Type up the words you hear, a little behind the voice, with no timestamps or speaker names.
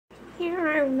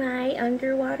Here are my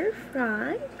underwater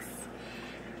frogs.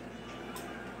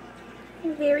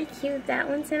 They're very cute. That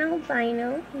one's an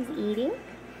albino. He's eating.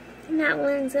 And that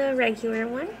one's a regular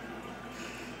one.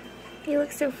 They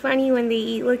look so funny when they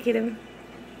eat. Look at them.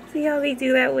 See how they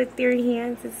do that with their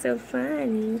hands? It's so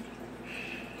funny.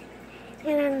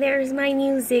 And then there's my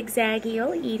new zigzag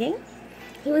eel eating.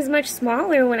 He was much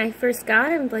smaller when I first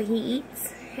got him, but he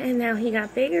eats. And now he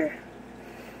got bigger.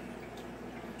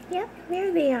 Yep,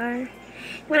 there they are.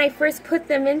 When I first put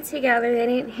them in together, they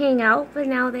didn't hang out, but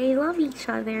now they love each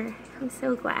other. I'm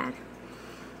so glad.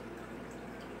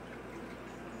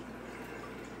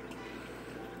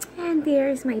 And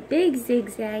there's my big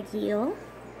zigzag eel.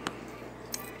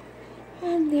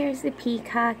 And there's the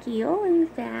peacock eel in the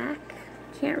back.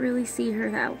 Can't really see her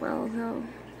that well though.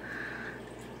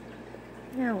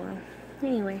 Oh well.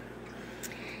 Anyway.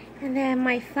 And then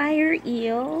my fire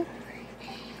eel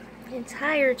and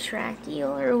tire track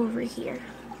eel are over here.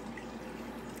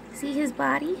 See his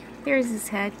body? There's his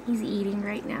head. He's eating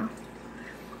right now.